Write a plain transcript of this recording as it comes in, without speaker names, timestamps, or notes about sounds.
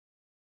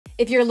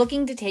If you're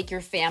looking to take your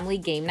family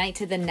game night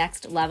to the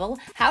next level,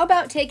 how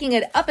about taking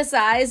it up a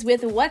size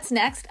with What's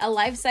Next, a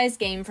life-size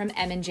game from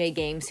M&J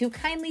Games, who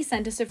kindly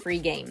sent us a free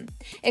game.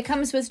 It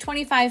comes with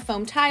 25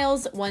 foam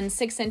tiles, one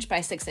 6-inch by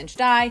 6-inch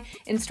die,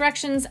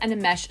 instructions, and a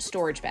mesh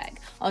storage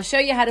bag. I'll show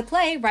you how to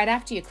play right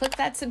after you click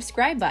that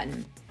subscribe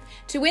button.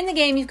 To win the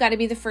game, you've got to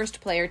be the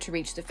first player to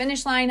reach the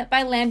finish line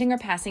by landing or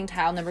passing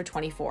tile number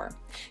 24.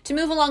 To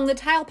move along the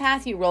tile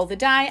path, you roll the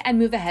die and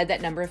move ahead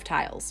that number of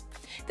tiles.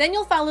 Then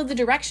you'll follow the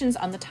directions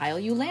on the tile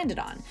you landed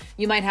on.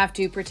 You might have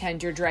to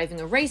pretend you're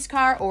driving a race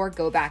car or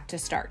go back to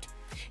start.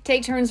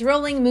 Take turns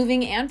rolling,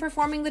 moving, and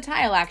performing the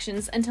tile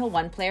actions until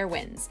one player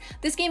wins.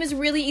 This game is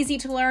really easy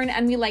to learn,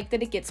 and we like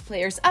that it gets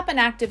players up and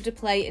active to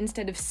play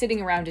instead of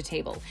sitting around a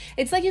table.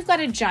 It's like you've got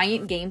a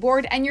giant game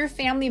board and your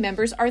family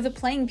members are the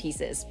playing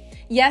pieces.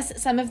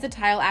 Yes, some of the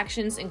tile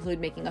actions include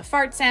making a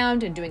fart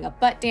sound and doing a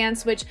butt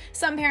dance, which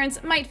some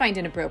parents might find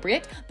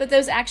inappropriate, but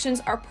those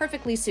actions are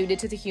perfectly suited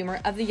to the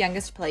humor of the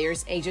youngest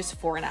players, ages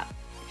 4 and up.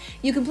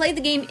 You can play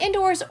the game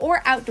indoors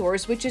or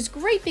outdoors, which is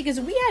great because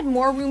we had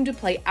more room to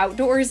play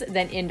outdoors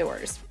than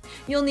indoors.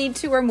 You'll need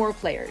 2 or more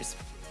players.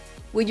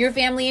 Would your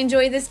family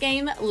enjoy this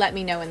game? Let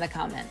me know in the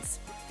comments.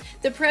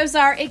 The pros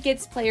are it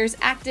gets players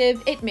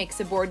active, it makes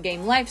a board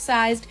game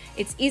life-sized,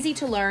 it's easy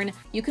to learn,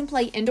 you can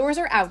play indoors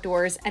or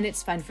outdoors, and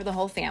it's fun for the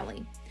whole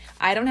family.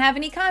 I don't have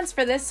any cons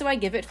for this, so I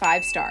give it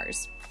 5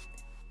 stars.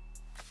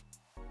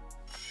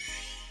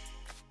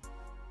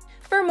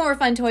 For more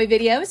fun toy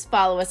videos,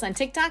 follow us on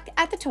TikTok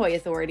at The Toy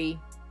Authority.